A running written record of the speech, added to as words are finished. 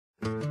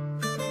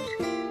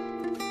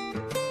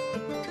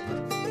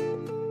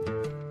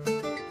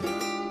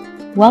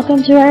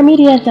Welcome to our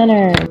Media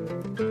Center!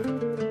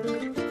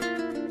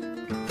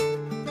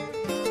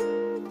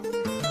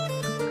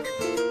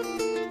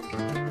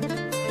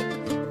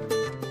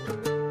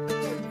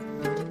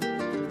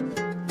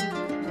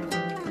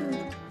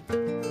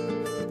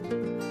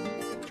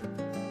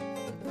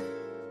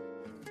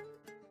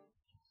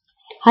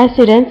 Hi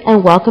students,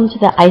 and welcome to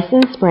the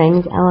Ison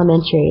Springs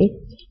Elementary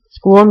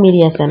School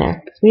Media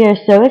Center. We are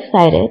so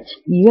excited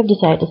you have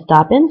decided to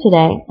stop in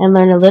today and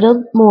learn a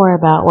little more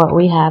about what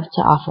we have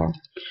to offer.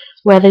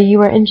 Whether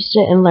you are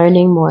interested in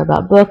learning more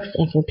about books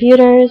and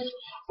computers,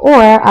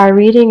 or our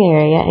reading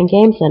area and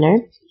game center,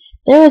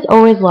 there is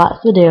always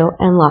lots to do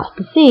and lots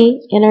to see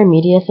in our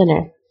Media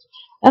Center.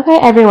 Okay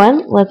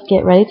everyone, let's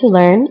get ready to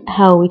learn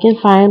how we can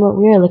find what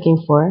we are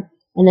looking for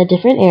in the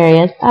different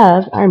areas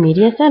of our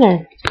Media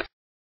Center.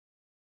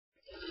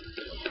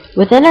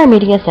 Within our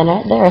Media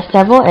Center, there are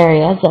several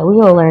areas that we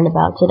will learn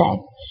about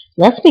today.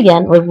 Let's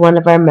begin with one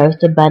of our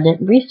most abundant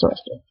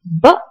resources,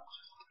 books.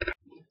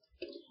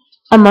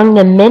 Among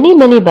the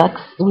many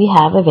books we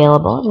have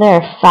available,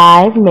 there are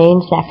 5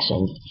 main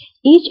sections,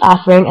 each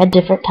offering a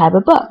different type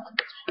of book.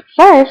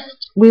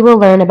 First, we will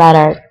learn about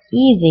our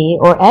easy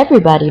or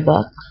everybody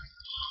books,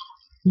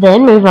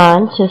 then move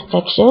on to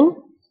fiction,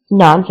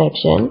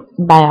 nonfiction,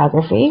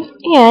 biography,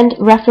 and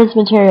reference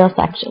material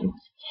sections.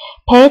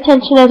 Pay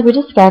attention as we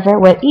discover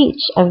what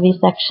each of these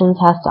sections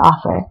has to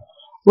offer.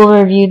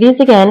 We'll review these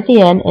again at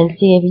the end and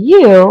see if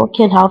you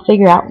can help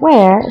figure out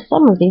where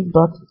some of these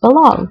books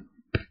belong.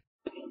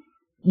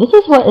 This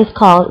is what is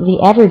called the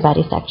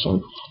Everybody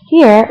section.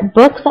 Here,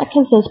 books that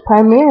consist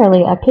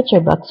primarily of picture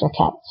books are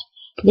kept.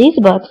 These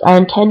books are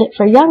intended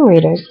for young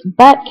readers,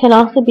 but can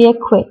also be a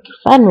quick,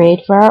 fun read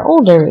for our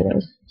older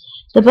readers.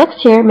 The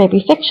books here may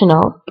be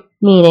fictional,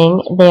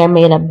 meaning they are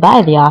made up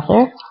by the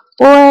author,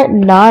 or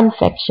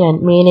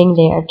non-fiction, meaning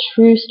they are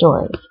true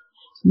stories.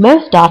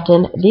 Most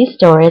often, these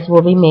stories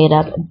will be made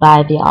up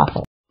by the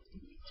author.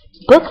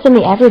 Books in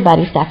the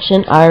Everybody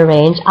section are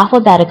arranged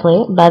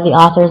alphabetically by the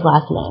author's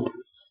last name.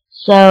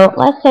 So,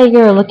 let's say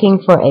you're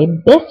looking for a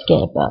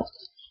biscuit book.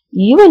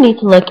 You would need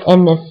to look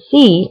in the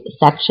C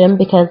section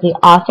because the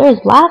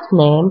author's last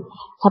name,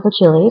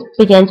 Cappuccilli,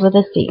 begins with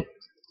a C.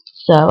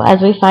 So,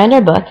 as we find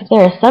our book,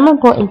 there are some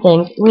important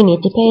things we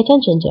need to pay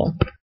attention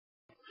to.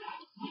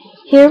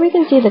 Here we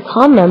can see the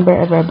call number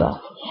of our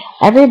book.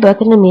 Every book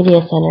in the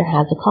Media Center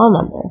has a call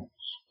number.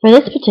 For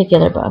this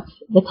particular book,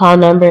 the call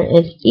number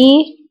is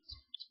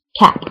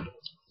E-CAP.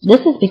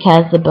 This is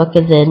because the book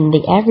is in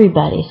the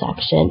Everybody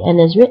section and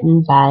is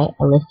written by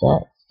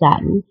Alyssa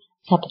Satin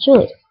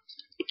Cappuccilli.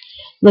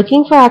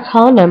 Looking for our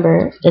call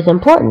number is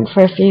important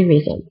for a few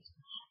reasons.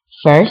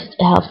 First,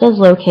 it helps us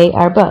locate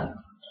our book.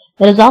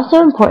 It is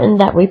also important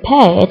that we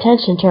pay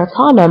attention to our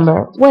call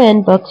number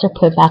when books are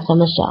put back on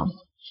the shelf.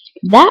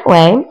 That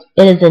way,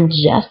 it is in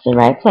just the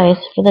right place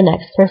for the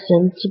next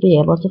person to be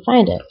able to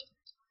find it.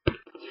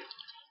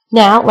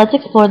 Now, let's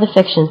explore the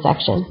fiction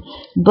section.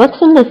 Books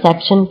in this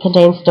section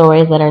contain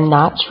stories that are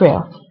not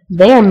true.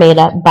 They are made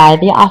up by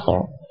the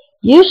author.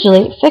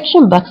 Usually,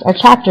 fiction books are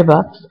chapter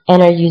books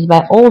and are used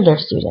by older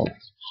students.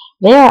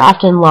 They are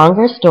often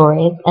longer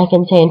stories and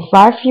contain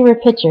far fewer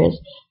pictures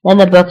than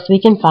the books we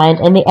can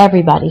find in the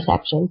Everybody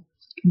section.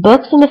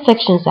 Books in the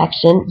fiction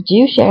section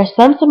do share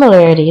some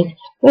similarities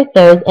with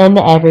those in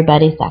the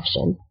Everybody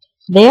section.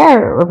 They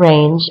are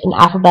arranged in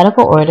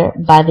alphabetical order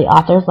by the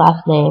author's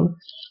last name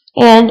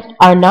and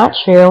are not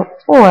true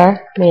or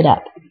made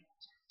up.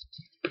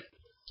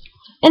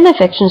 In the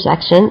fiction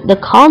section, the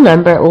call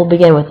number will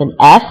begin with an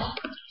F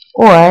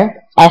or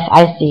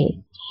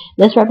FIC.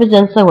 This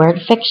represents the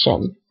word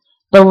fiction.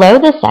 Below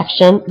this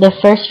section, the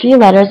first few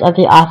letters of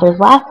the author's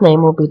last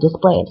name will be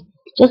displayed,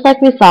 just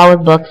like we saw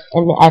with books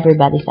in the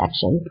Everybody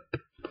section.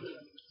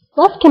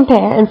 Let's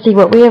compare and see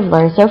what we have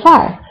learned so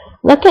far.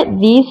 Look at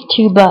these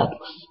 2 books.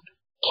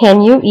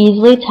 Can you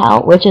easily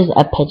tell which is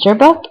a picture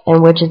book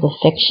and which is a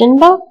fiction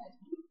book?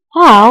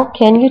 How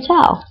can you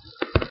tell?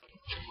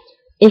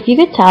 If you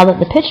could tell that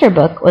the picture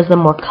book was the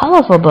more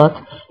colorful book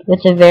with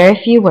a very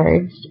few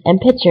words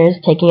and pictures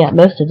taking up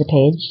most of the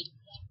page,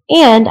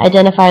 and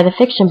identify the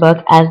fiction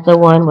book as the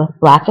one with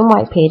black and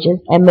white pages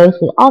and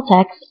mostly all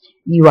text,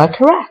 you are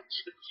correct.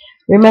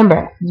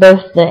 Remember,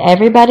 both the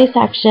Everybody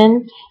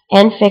section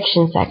and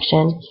fiction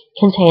section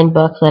contain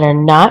books that are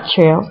not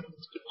true,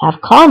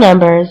 have call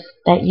numbers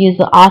that use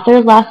the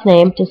author's last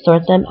name to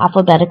sort them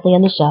alphabetically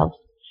on the shelf,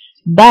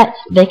 but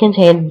they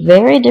contain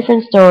very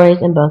different stories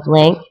in both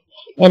length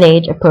and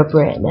age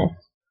appropriateness.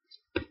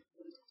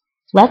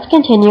 Let's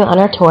continue on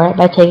our tour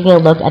by taking a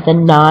look at the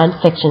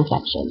non-fiction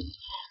section.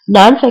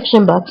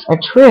 Non-fiction books are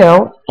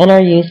true and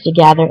are used to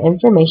gather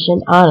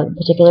information on a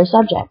particular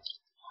subject.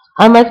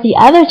 Unlike the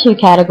other 2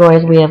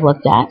 categories we have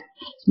looked at,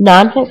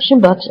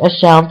 non-fiction books are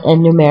shelved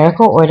in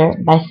numerical order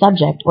by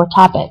subject or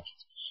topic.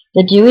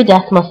 The Dewey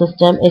Decimal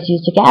System is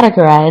used to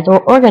categorize or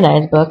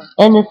organize books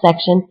in this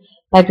section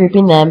by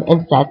grouping them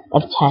in sets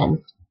of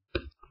 10.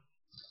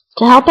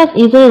 To help us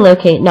easily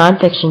locate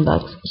non-fiction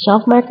books,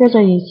 shelf markers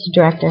are used to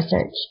direct our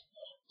search.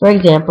 For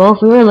example,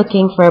 if we were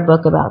looking for a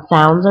book about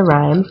sounds or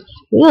rhymes,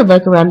 we would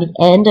look around the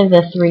end of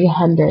the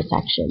 300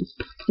 section.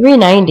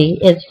 390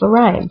 is for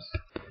rhymes.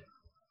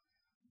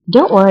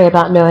 Don't worry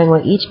about knowing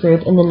what each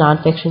group in the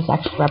nonfiction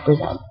section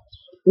represents.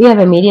 We have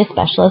a media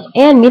specialist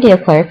and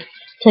media clerk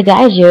to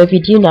guide you if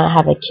you do not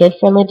have a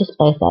kid-friendly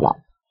display set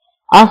up.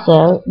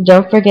 Also,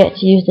 don't forget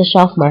to use the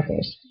shelf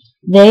markers.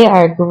 They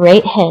are a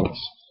great hint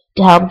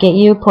to help get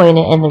you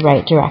pointed in the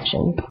right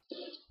direction.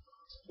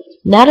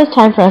 Now it is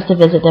time for us to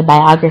visit the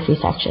biography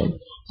section.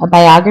 A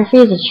biography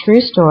is a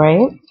true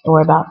story, or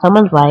about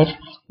someone's life,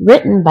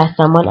 written by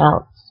someone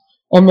else.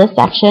 In this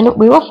section,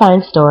 we will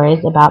find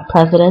stories about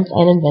presidents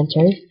and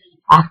inventors,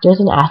 actors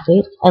and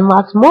athletes, and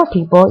lots more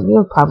people you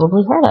have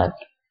probably heard of.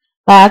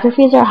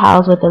 Biographies are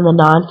housed within the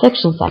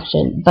non-fiction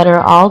section, but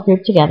are all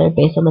grouped together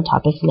based on the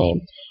topic's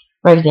name.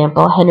 For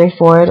example, Henry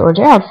Ford or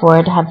Gerald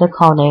Ford have the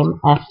call name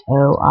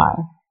F.O.R.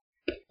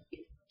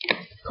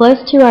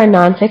 Close to our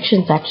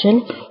non-fiction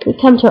section, we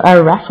come to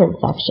our reference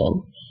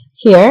section.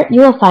 Here,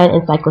 you will find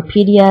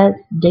encyclopedias,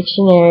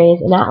 dictionaries,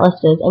 and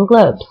atlases, and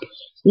globes.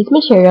 These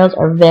materials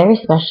are very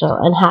special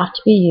and have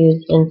to be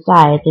used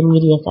inside the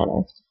Media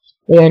Center.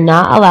 They are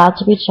not allowed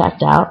to be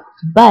checked out,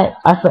 but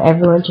are for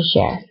everyone to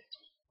share.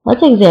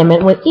 Let's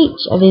examine what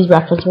each of these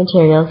reference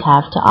materials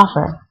have to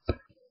offer.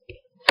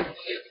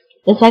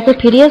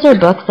 Encyclopedias are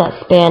books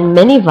that span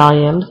many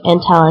volumes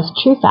and tell us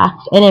true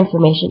facts and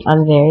information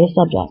on various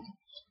subjects.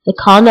 The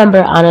call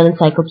number on an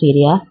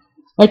encyclopedia,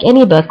 like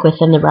any book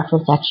within the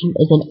reference section,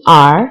 is an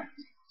R,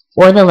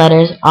 or the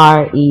letters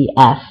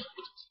REF.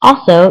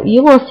 Also,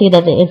 you will see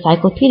that the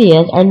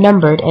encyclopedias are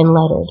numbered and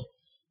lettered.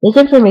 This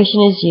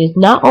information is used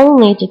not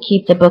only to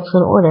keep the books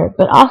in order,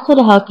 but also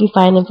to help you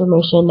find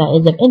information that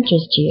is of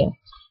interest to you.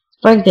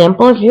 For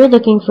example, if you're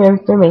looking for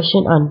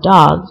information on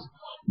dogs,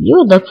 you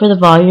would look for the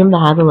volume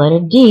that has the letter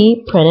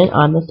D printed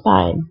on the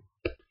spine.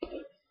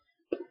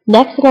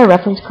 Next in our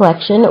reference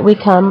collection, we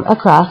come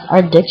across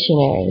our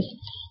dictionaries.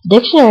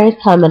 Dictionaries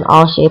come in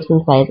all shapes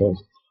and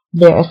sizes.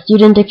 There are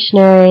student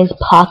dictionaries,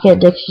 pocket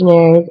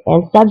dictionaries,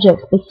 and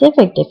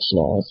subject-specific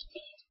dictionaries.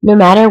 No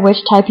matter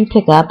which type you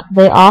pick up,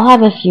 they all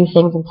have a few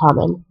things in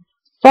common.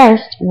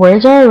 First,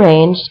 words are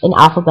arranged in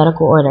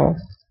alphabetical order.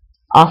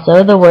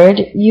 Also, the word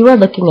you are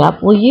looking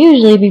up will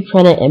usually be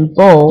printed in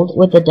bold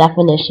with the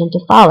definition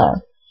to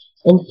follow.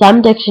 In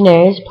some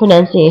dictionaries,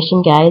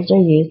 pronunciation guides are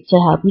used to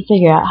help you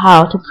figure out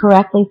how to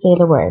correctly say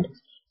the word.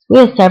 We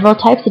have several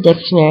types of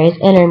dictionaries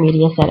in our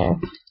Media Center.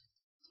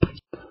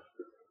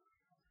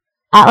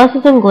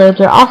 Atlases and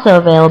globes are also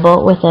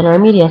available within our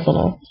Media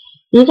Center.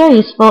 These are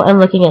useful in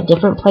looking at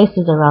different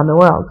places around the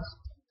world.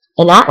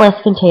 An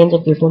atlas contains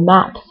a group of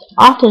maps,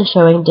 often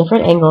showing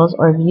different angles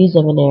or views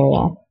of an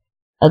area.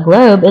 A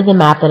globe is a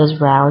map that is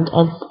round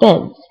and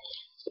spins.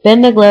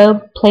 Spin the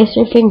globe, place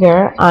your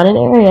finger on an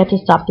area to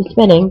stop the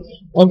spinning,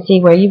 and see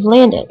where you've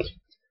landed.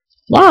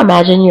 Now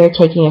imagine you are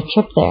taking a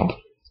trip there.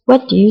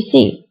 What do you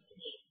see?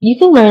 You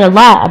can learn a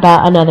lot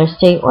about another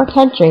state or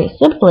country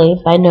simply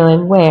by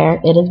knowing where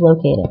it is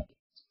located.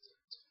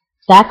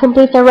 That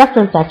completes our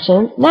reference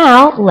section.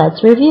 Now,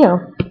 let's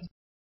review.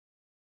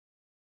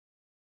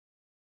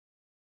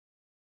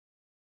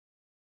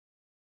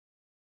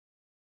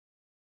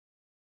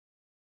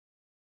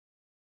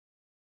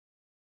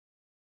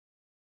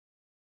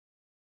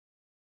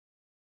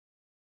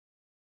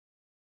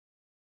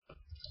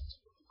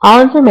 All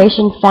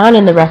information found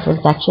in the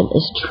reference section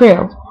is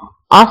true,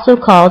 also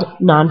called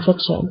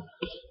nonfiction.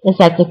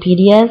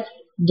 Encyclopedias,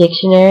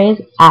 dictionaries,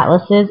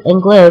 atlases,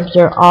 and globes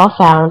are all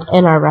found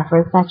in our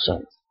reference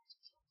section.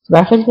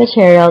 Reference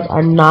materials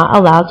are not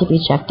allowed to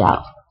be checked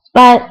out,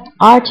 but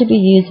are to be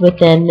used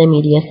within the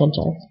Media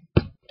Center.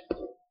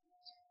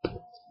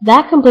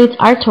 That completes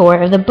our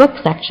tour of the book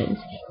sections.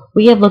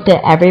 We have looked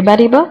at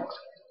everybody books,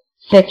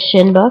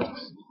 fiction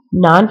books,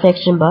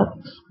 nonfiction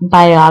books,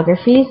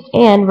 biographies,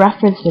 and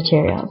reference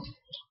materials.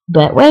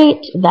 But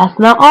wait, that's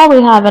not all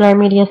we have in our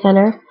Media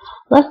Center.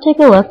 Let's take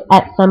a look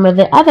at some of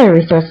the other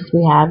resources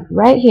we have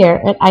right here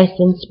at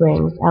Iceland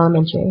Springs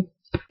Elementary.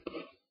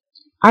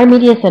 Our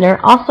Media Center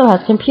also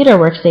has computer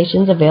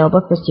workstations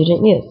available for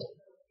student use.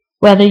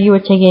 Whether you are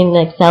taking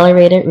an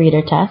accelerated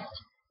reader test,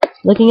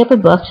 looking up a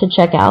book to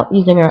check out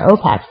using our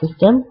OPAC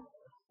system,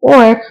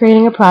 or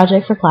creating a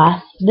project for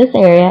class, this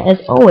area is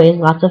always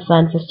lots of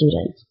fun for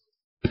students.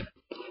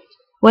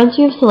 Once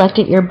you've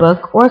selected your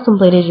book or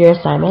completed your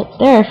assignment,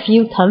 there are a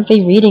few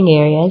comfy reading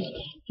areas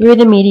through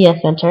the Media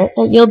Center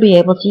that you'll be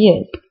able to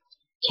use.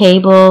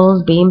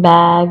 Tables, bean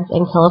bags,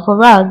 and colorful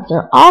rugs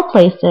are all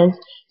places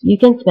you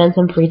can spend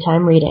some free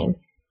time reading.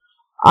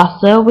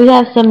 Also, we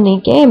have some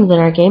neat games in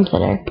our Game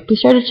Center. Be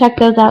sure to check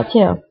those out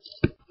too.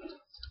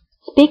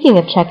 Speaking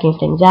of checking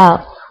things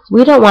out,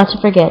 we don't want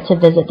to forget to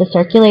visit the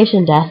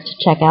circulation desk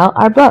to check out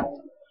our book.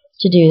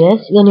 To do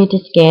this, you'll need to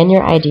scan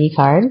your ID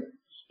card,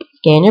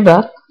 scan your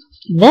book,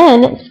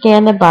 then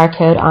scan the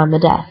barcode on the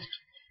desk.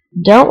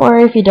 Don't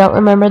worry if you don't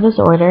remember this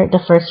order the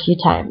first few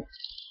times.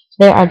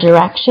 There are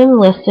directions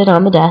listed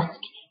on the desk,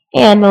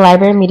 and the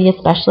library media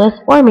specialist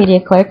or media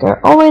clerk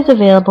are always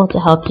available to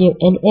help you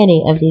in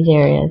any of these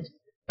areas.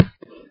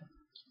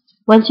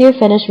 Once you have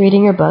finished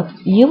reading your book,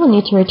 you will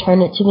need to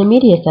return it to the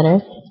Media Center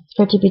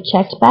for it to be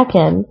checked back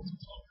in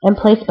and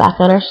placed back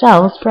on our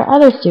shelves for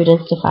other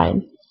students to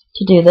find.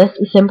 To do this,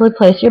 you simply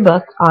place your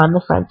book on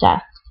the front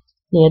desk,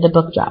 near the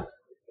book drop.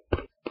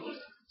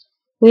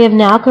 We have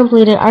now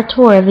completed our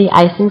tour of the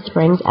Iceland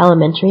Springs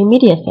Elementary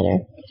Media Center.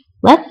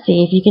 Let's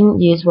see if you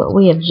can use what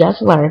we have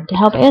just learned to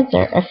help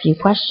answer a few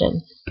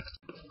questions.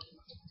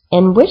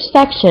 In which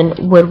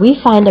section would we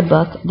find a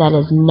book that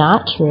is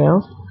not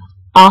true,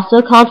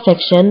 also called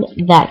fiction,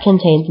 that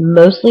contains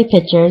mostly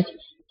pictures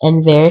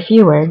and very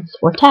few words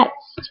or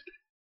text?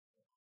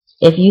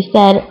 If you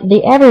said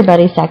the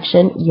Everybody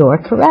section, you're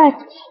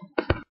correct.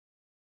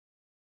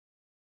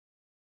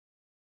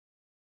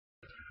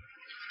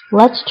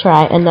 Let's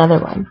try another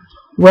one.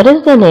 What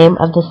is the name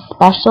of the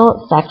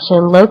special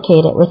section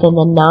located within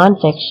the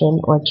nonfiction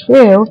or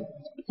true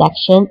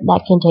section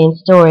that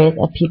contains stories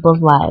of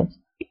people's lives?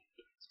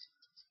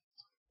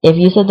 If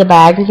you said the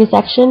biography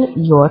section,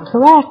 you're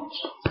correct.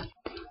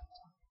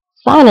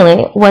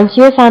 Finally, once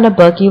you have found a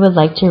book you would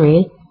like to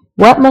read,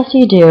 what must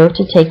you do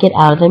to take it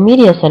out of the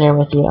Media Center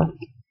with you?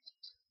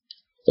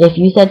 If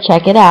you said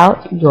check it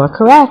out, you're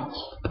correct.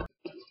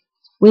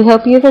 We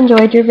hope you've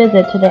enjoyed your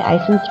visit to the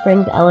Iceland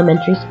Springs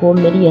Elementary School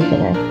Media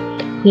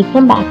Center. Please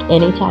come back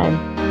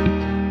anytime.